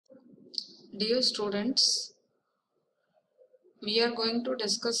Dear students, we are going to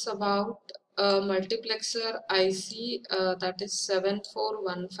discuss about a multiplexer IC that is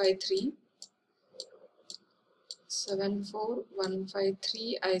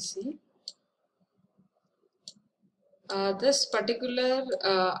 74153 IC. This particular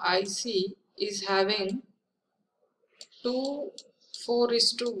IC is having two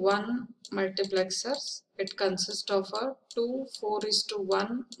 4:1 multiplexers. It consists of a two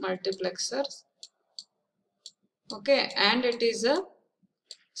 4:1 multiplexers. Okay, and it is a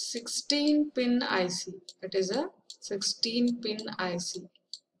 16 pin IC. It is a 16 pin IC.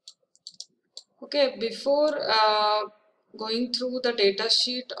 Okay, before going through the data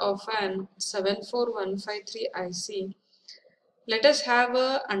sheet of an 74153 IC, let us have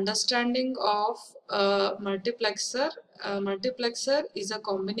a understanding of multiplexer. Multiplexer is a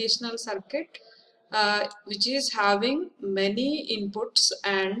combinational circuit which is having many inputs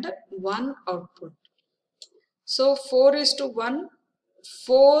and one output. So 4:1,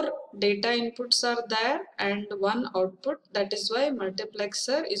 4 data inputs are there and one output. That is why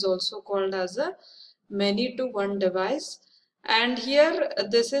multiplexer is also called as a many to one device. And here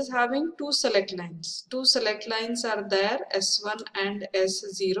this is having two select lines. Two select lines are there, S1 and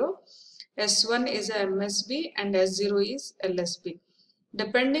S0. S1 is a MSB and S0 is LSB.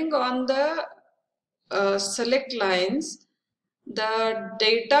 Depending on the select lines, the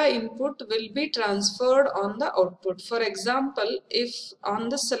data input will be transferred on the output. For example, if on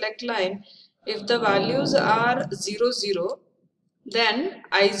the select line, if the values are 0, 0, then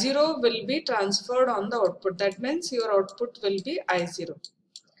I0 will be transferred on the output. That means your output will be I0.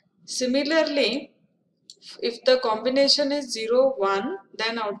 Similarly, if the combination is 0, 1,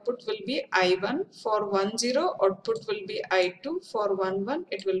 then output will be I1. For 1, 0, output will be I2. For 1, 1,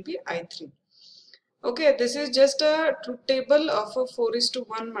 it will be I3. Okay, this is just a truth table of a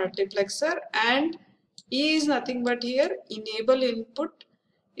 4:1 multiplexer, and E is nothing but here enable input.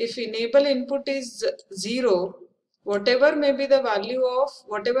 If enable input is 0, whatever may be the value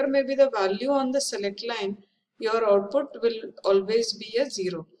on the select line, your output will always be a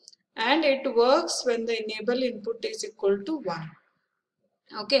 0. And it works when the enable input is equal to 1.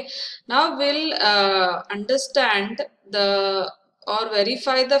 Okay, now we'll understand or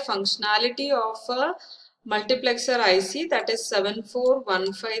verify the functionality of a multiplexer IC, that is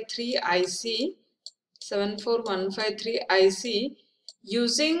 74153 IC, 74153 IC,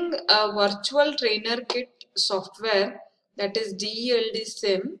 using a virtual trainer kit software, that is DELD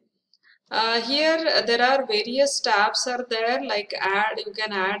sim. Here there are various tabs are there, like you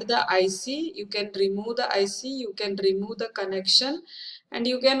can add the IC, you can remove the IC, you can remove the connection, and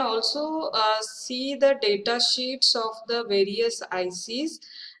you can also see the data sheets of the various ICs.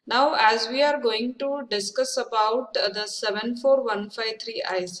 Now, as we are going to discuss about the 74153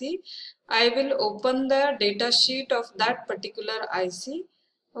 IC, I will open the data sheet of that particular IC.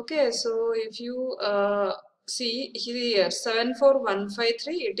 Okay, so if you see here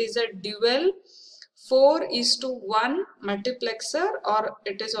 74153, it is a dual 4:1 multiplexer, or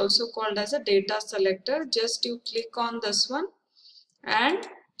it is also called as a data selector. Just you click on this one and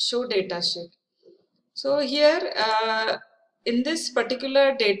show data sheet. So here in this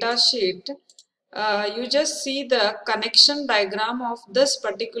particular data sheet, you just see the connection diagram of this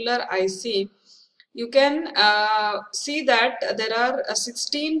particular IC. You can see that there are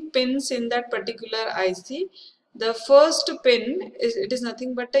 16 pins in that particular IC. The first pin is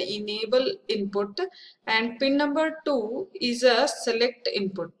nothing but the enable input, and pin number 2 is a select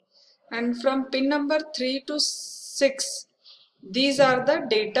input, and from pin number 3 to 6, these are the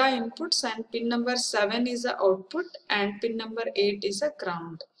data inputs, and pin number 7 is the output, and pin number 8 is a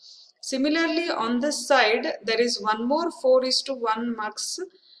ground. Similarly, on this side, there is one more 4:1 mux,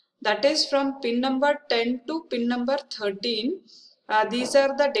 that is from pin number 10 to pin number 13. These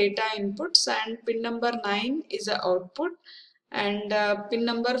are the data inputs, and pin number 9 is the output, and pin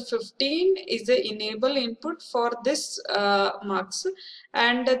number 15 is the enable input for this mux.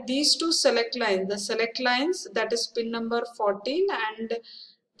 And these two select lines, the select lines, that is pin number 14 and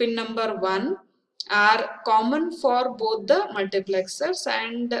pin number 1, are common for both the multiplexers,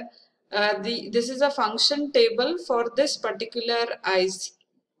 and this is a function table for this particular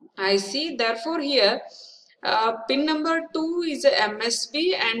IC. Therefore, here pin number 2 is a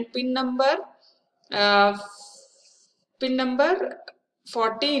MSB, and pin number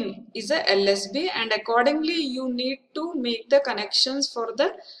 14 is a LSB, and accordingly you need to make the connections for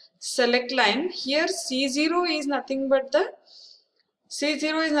the select line. Here C0 is nothing but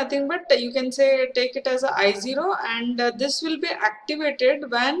you can say take it as a I0, and this will be activated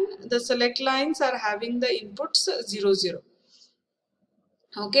when the select lines are having the inputs 0, 0.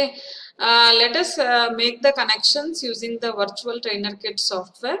 Okay, let us make the connections using the virtual trainer kit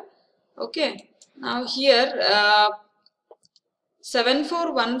software. Okay, now here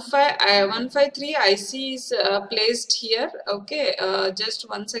 74153 IC is placed here. Okay, just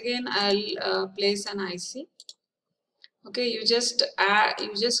once again I'll place an IC. Okay, you just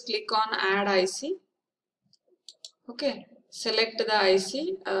click on add IC. Okay, select the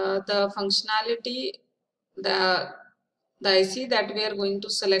IC. The functionality, the IC that we are going to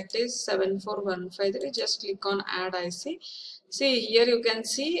select is 74153. Just click on add IC. See here you can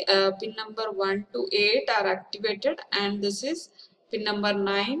see pin number 1 to 8 are activated, and this is pin number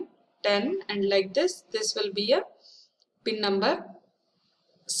 9, 10, and like this will be a pin number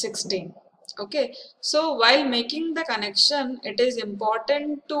 16. Okay, so while making the connection, it is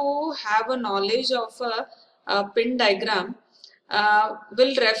important to have a knowledge of a pin diagram.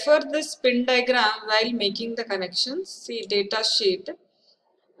 We'll refer this pin diagram while making the connections. See data sheet.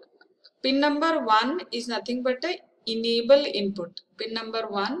 Pin number 1 is nothing but a enable input. Pin number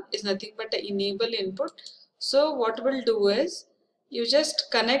 1 is nothing but a enable input. So what we'll do is you just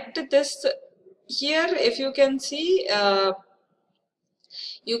connect this here. If you can see,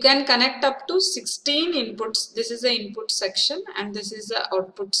 you can connect up to 16 inputs. This is the input section and this is the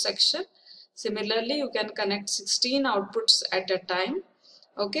output section. Similarly, you can connect 16 outputs at a time.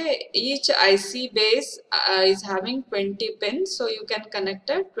 Okay, each IC base is having 20 pins, so you can connect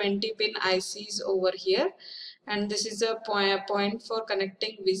a 20 pin ICs over here, and this is a point for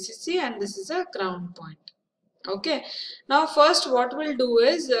connecting VCC, and this is a ground point. Okay, now first what we'll do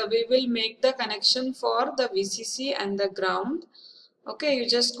is we will make the connection for the VCC and the ground. Okay, you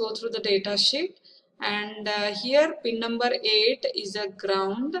just go through the data sheet, and here pin number 8 is a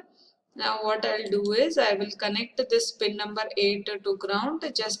ground. Now what I'll do is I will connect this pin number 8 to ground.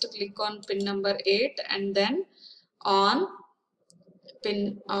 Just click on pin number 8 and then on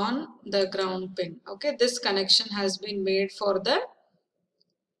the ground pin. Okay, this connection has been made for the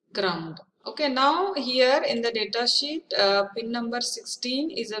ground. Okay, now here in the data sheet pin number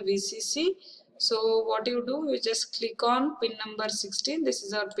 16 is a VCC. So what you do, you just click on pin number 16. This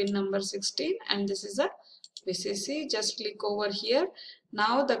is our pin number 16 and this is a VCC. Just click over here.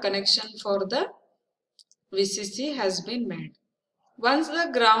 Now the connection for the VCC has been made. Once the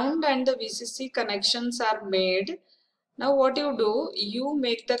ground and the VCC connections are made, now what you do, you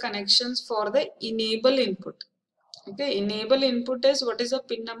make the connections for the enable input. Okay, enable input is, what is a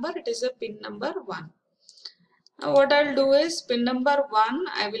pin number? It is a pin number 1. Now what I'll do is pin number 1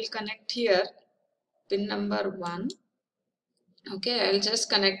 I will connect here. Pin number 1. Okay, I'll just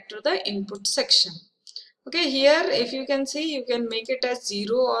connect to the input section. Okay, here if you can see, you can make it as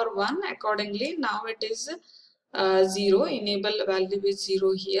 0 or 1 accordingly. Now it is 0, enable value is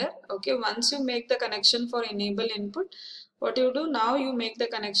 0 here. Okay, once you make the connection for enable input, what you do now, you make the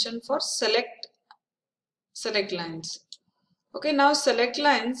connection for select lines. Okay, now select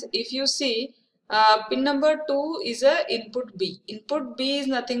lines, if you see pin number 2 is a input B. Input B is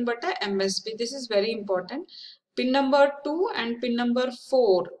nothing but a MSB. This is very important. Pin number 2 and pin number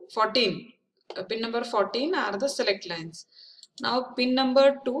 14. Pin number 14 are the select lines. Now pin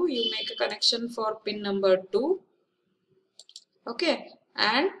number 2, you make a connection for pin number 2. Okay,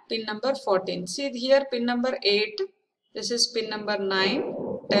 and pin number 14. See here pin number 8. This is pin number 9,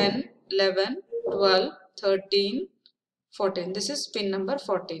 10, 11, 12, 13, 14. This is pin number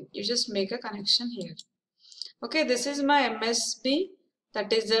 14. You just make a connection here. Okay, this is my MSB,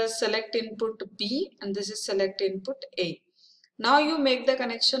 that is a select input B, and this is select input A. Now you make the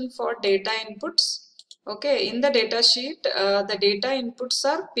connection for data inputs. Okay, in the data sheet, the data inputs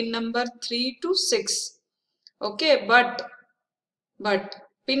are pin number 3 to 6. Okay, but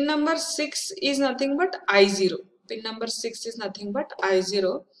pin number 6 is nothing but I0. Pin number 6 is nothing but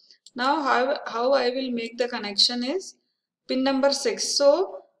I0. Now how I will make the connection is pin number 6.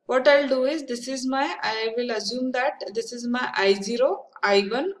 So what I'll do is, this is my, I will assume that this is my I0,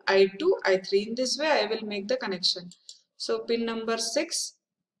 I1, I2, I3. In this way I will make the connection. So pin number 6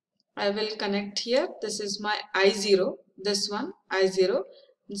 I will connect here. This is my I0, this one I0.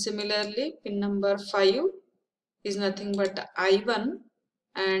 And similarly pin number 5 is nothing but I1,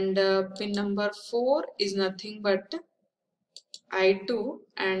 and pin number 4 is nothing but I2,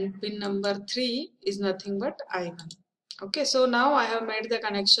 and pin number 3 is nothing but I1. Okay, so now I have made the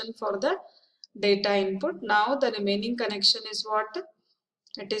connection for the data input. Now the remaining connection is what?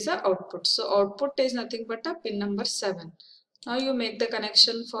 It is a output. So output is nothing but a pin number 7. Now you make the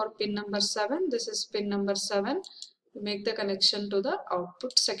connection for pin number 7. This is pin number 7. You make the connection to the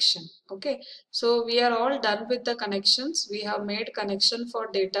output section. Okay, so we are all done with the connections. We have made connection for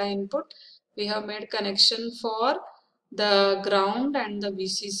data input. We have made connection for the ground and the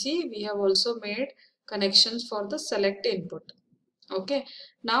VCC, we have also made connections for the select input. Okay,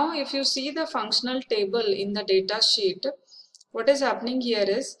 now if you see the functional table in the data sheet, what is happening here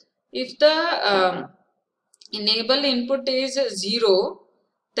is, if the enable input is 0,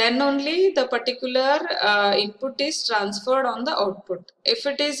 then only the particular input is transferred on the output. If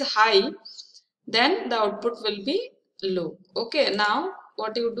it is high, then the output will be low. Okay, now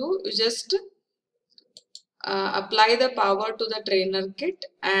what you do, you just apply the power to the trainer kit,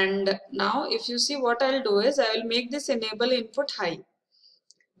 and now if you see, what I'll do is, I will make this enable input high.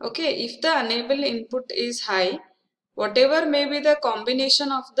 Okay, if the enable input is high, whatever may be the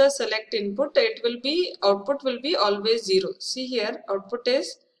combination of the select input, it will be, output will be always 0. See here, output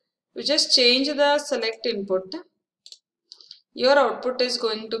is, you just change the select input, your output is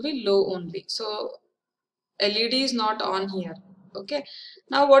going to be low only. So LED is not on here. Okay,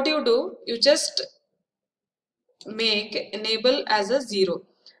 now what you do, you just make enable as a 0.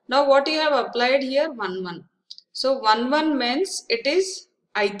 Now what you have applied here, 1 1. So 1 1 means it is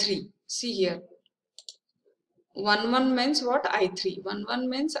I3. See here, 1 1 means what? I3. 1 1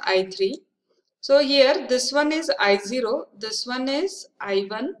 means I3. So here this one is I0, this one is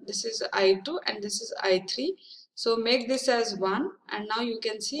I1, this is I2, and this is I3. So make this as 1, and now you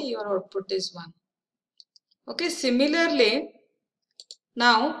can see your output is 1. Okay, similarly,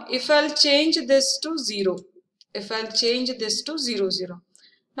 now if I'll change this to 0, if I'll change this to 0 0,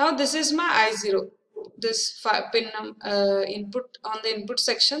 now this is my I0. This pin input on the input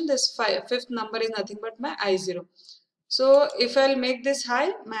section, this fifth number is nothing but my I0. So if I'll make this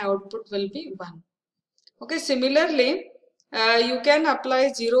high, my output will be 1. Okay, similarly, you can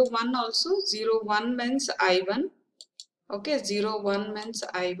apply 0 1 also. 0 1 means I1. Okay, 0 1 means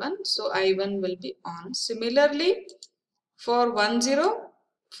I1. So I1 will be on. Similarly, for 1 0,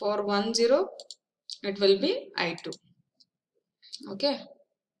 it will be I2. Okay.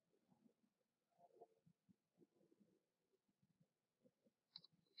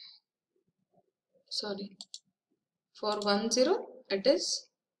 Sorry. For 1 0, it is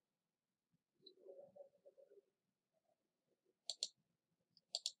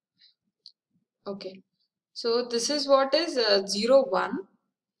okay. So this is what is 0 1.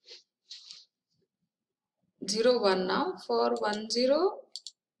 0 1 now. For 1 0,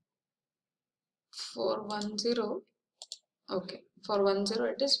 okay. For 1 0,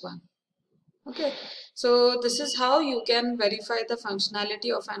 it is 1. Okay. So this is how you can verify the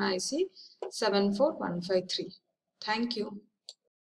functionality of an IC 74153. Thank you.